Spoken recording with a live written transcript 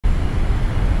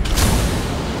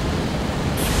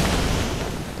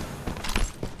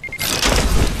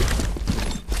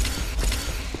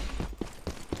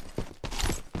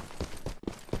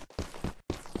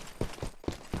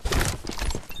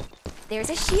There's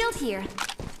a shield here.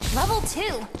 Level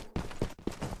 2.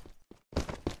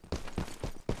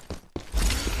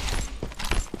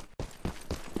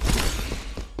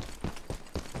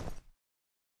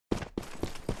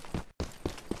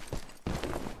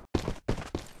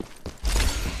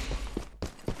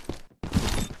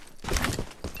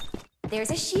 There's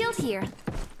a shield here.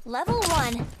 Level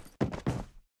 1.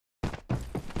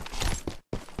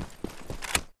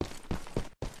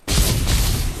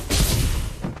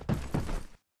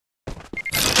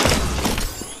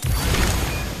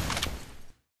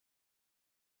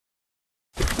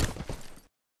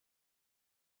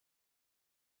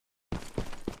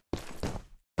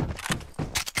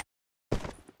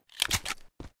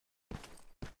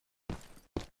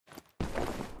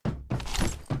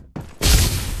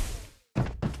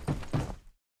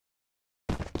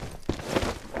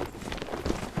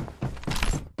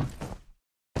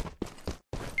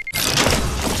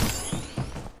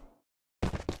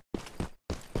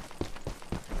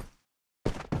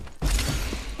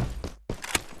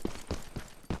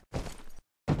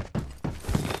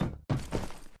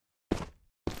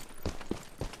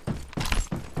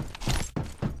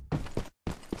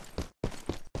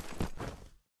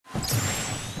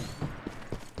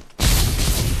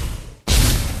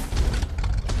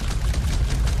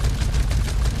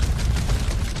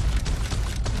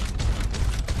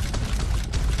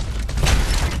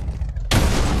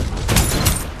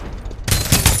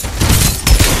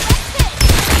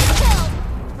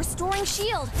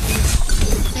 Shield.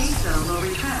 Safe zone will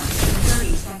return in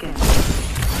 30 seconds.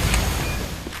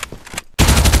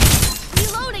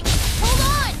 Reloading. Hold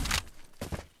on.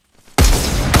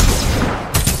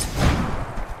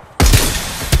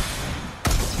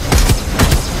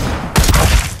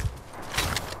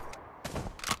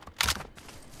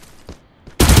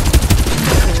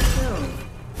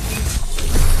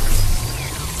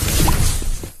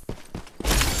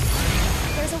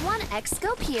 There's a 1x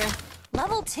scope here.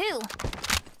 Level 2.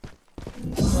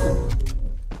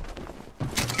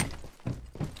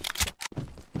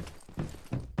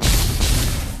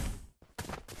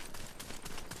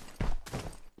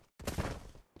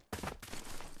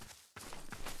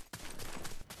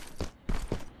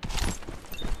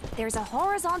 There's a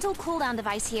horizontal cooldown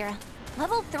device here.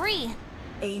 Level 3.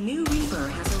 A new Reaper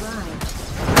has arrived.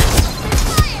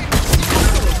 Fire!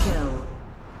 Double kill.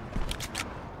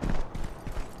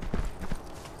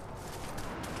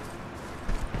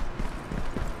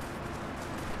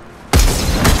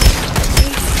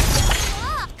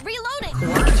 Reloading!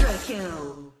 Quadra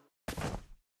kill.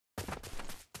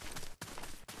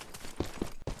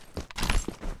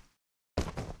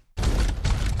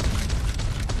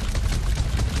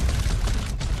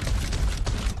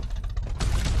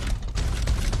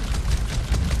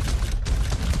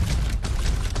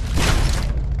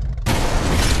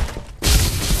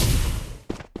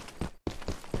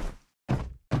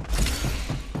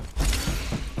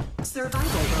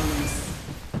 Survival bonus.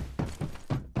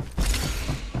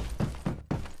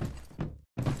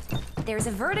 There's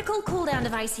a vertical cooldown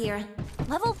device here.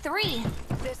 Level 3.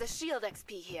 There's a shield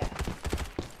XP here.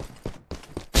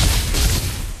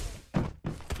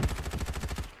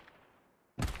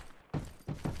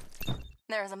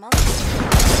 There's a monkey.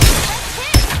 Let's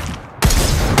hit!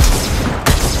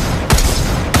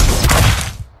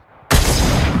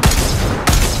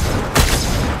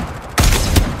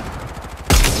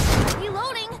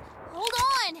 Reloading! Hold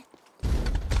on!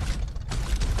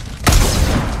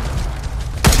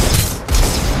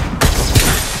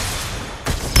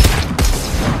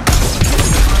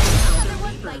 Another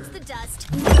one bites the dust.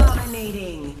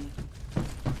 Dominating.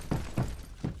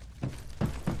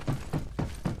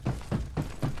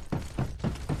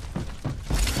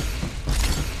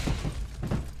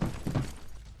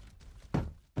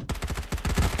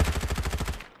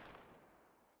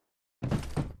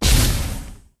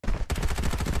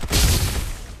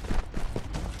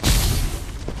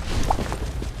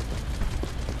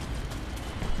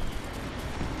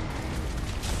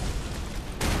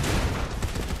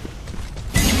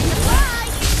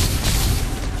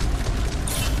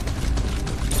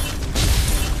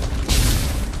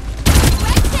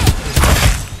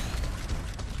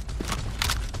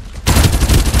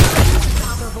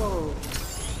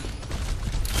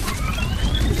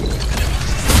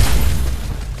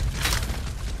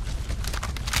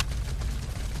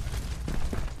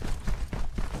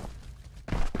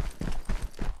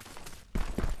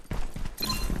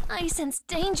 I sense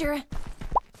danger.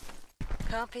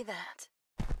 Copy that.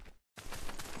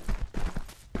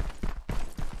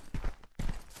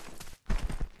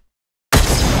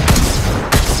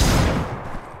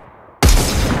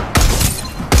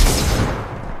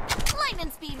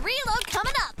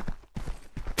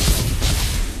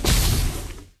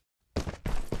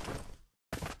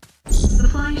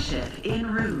 ship en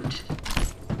route.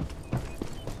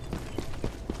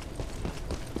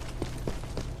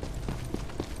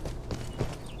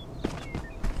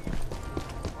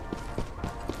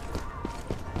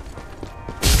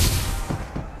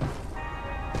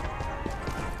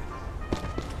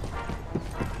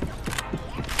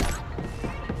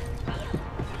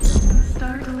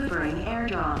 Start delivering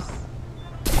airdrops.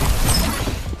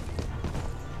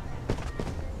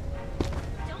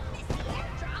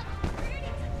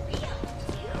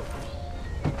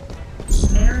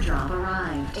 Airdrop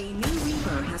arrived. A new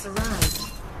Reaper has arrived.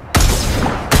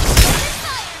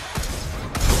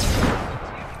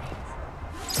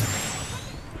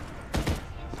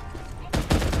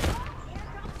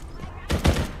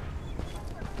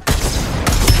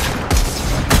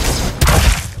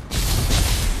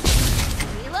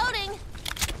 Reloading.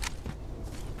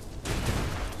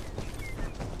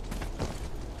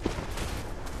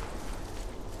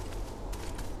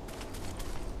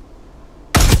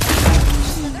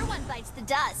 Another one bites the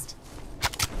dust.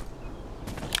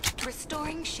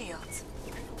 Restoring shields.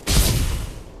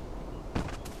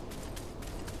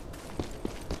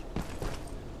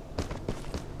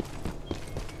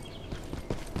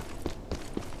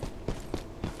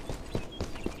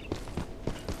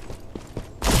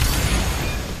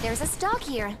 There's a stock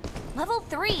here. Level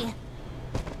 3.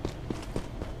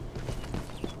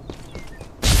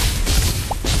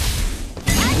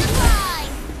 Magnify!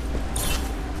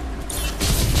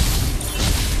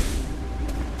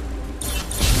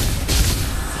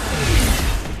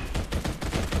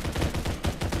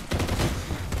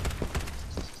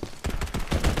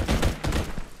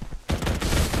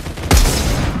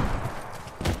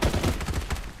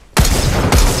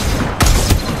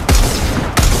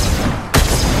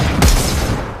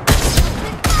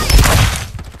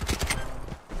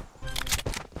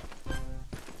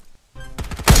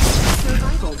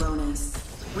 Survival bonus.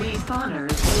 Respawners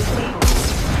disabled.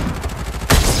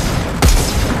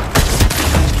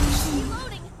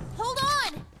 Reloading! Hold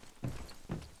on!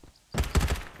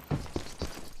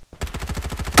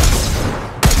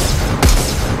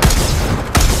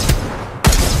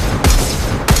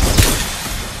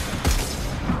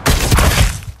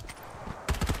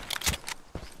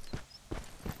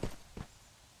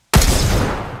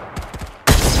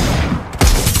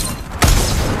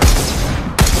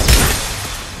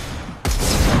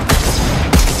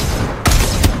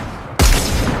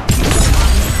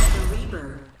 The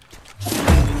Reaper.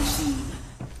 Machine.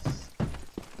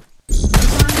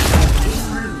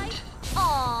 En route.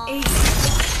 Aww.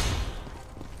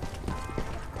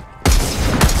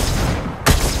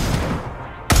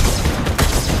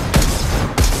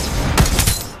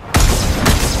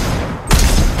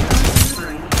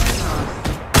 Delivering airdrops.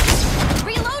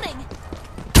 Reloading!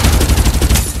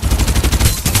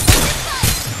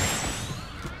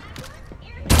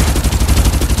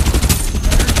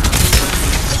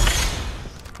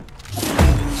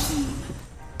 Machine.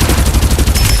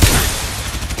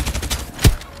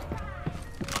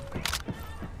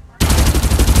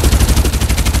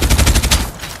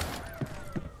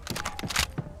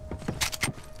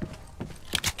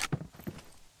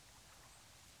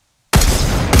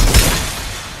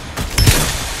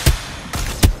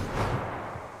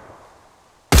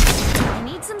 I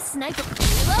need some sniper.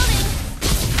 Reloading!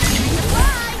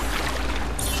 Goodbye!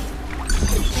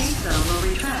 Safe zone will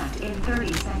retract in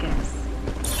 30 seconds.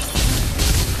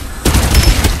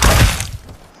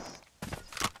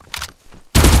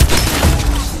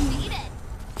 Beat it!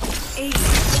 Ace.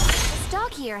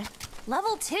 Stock here.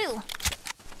 Level 2.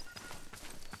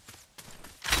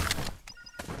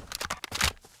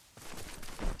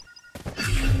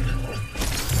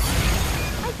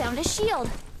 I found a shield.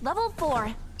 Level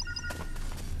 4.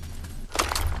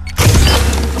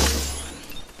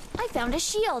 I found a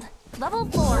shield. Level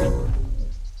 4.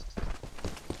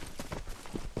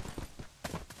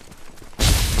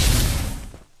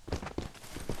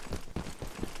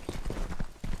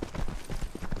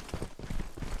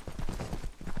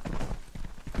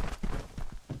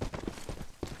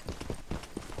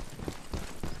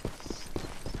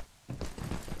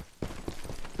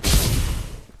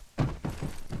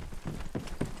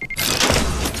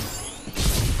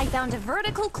 I found a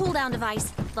vertical cooldown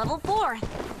device. Level 4.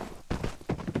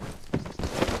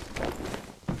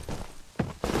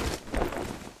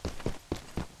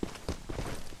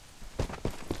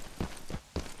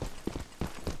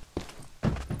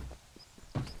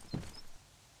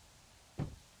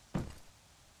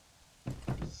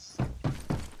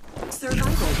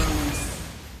 Survival bonus.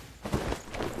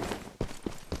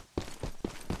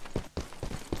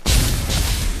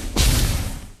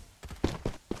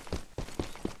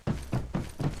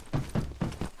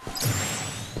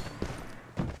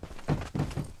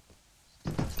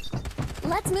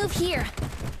 Let's move here.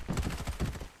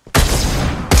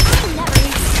 I'm never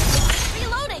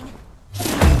reloading.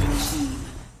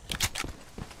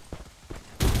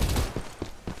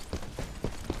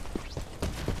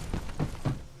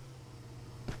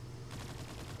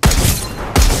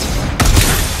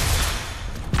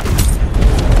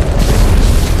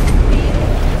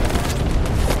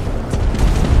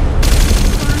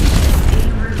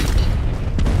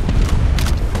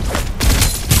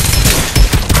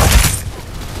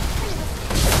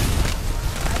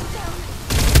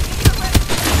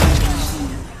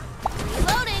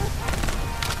 Reloading.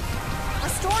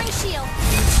 Restoring shield.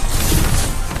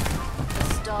 The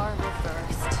star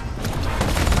reversed.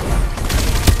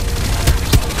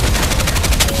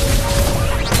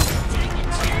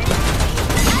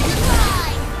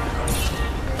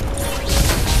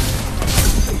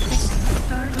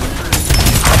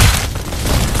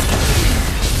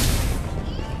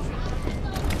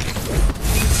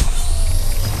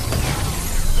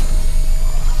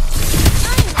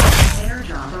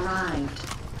 Airdrop arrived.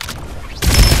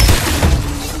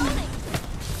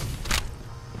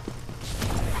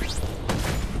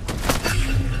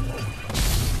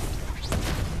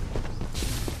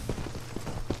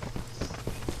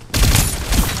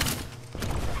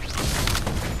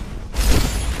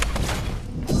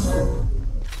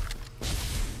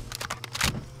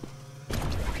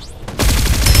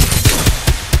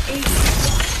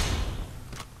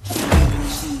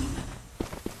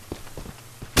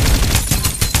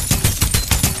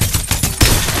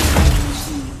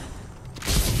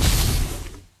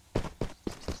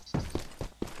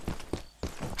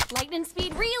 Lightning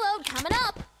speed reload coming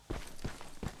up.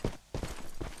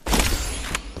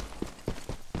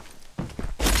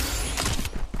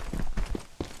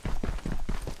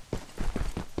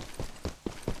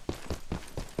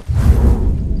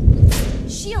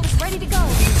 Shield is ready to go.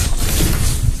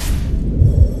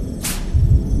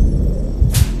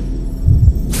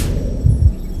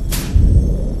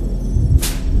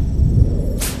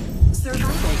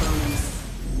 Survival bonus.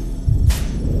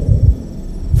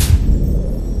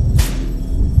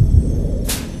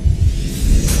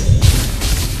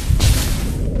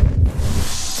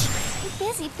 Be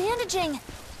busy bandaging.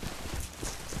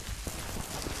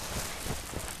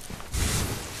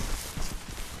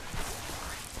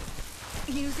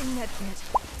 Using medkit.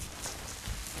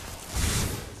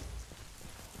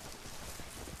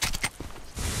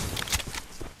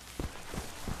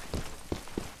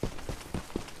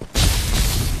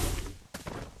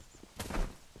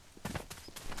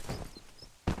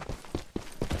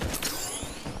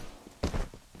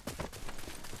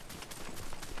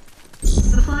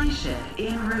 Supply ship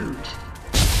en route.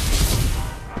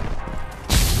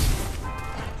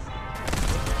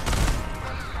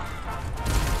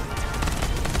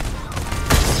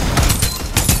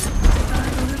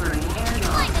 Delivering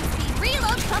airdrop. Lightning speed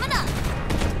reload coming up.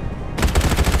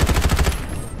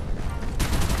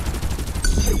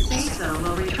 Safe zone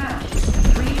will retract.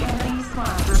 3 enemy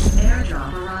squads with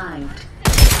airdrop arrived.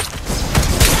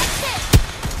 That's it.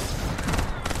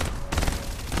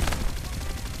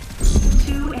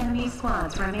 2 enemy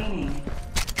squads remaining.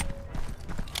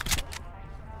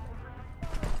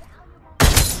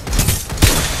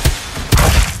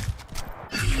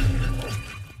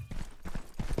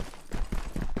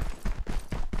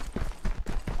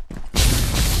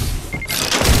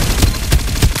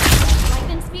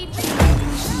 Lightning speed reload.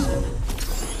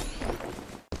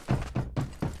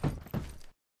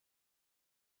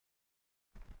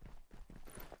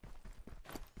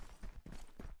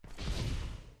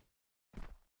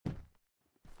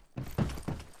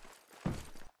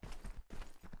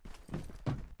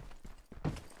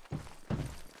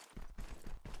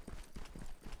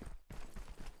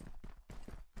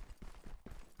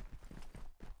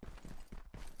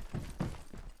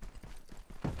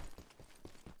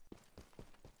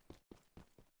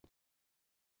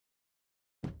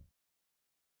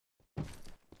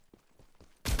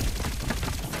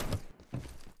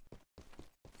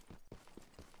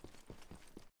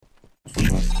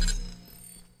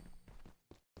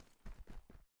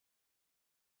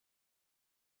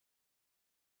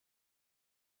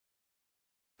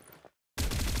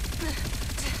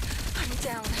 I'm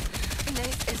down.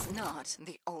 This is not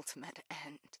the ultimate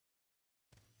end.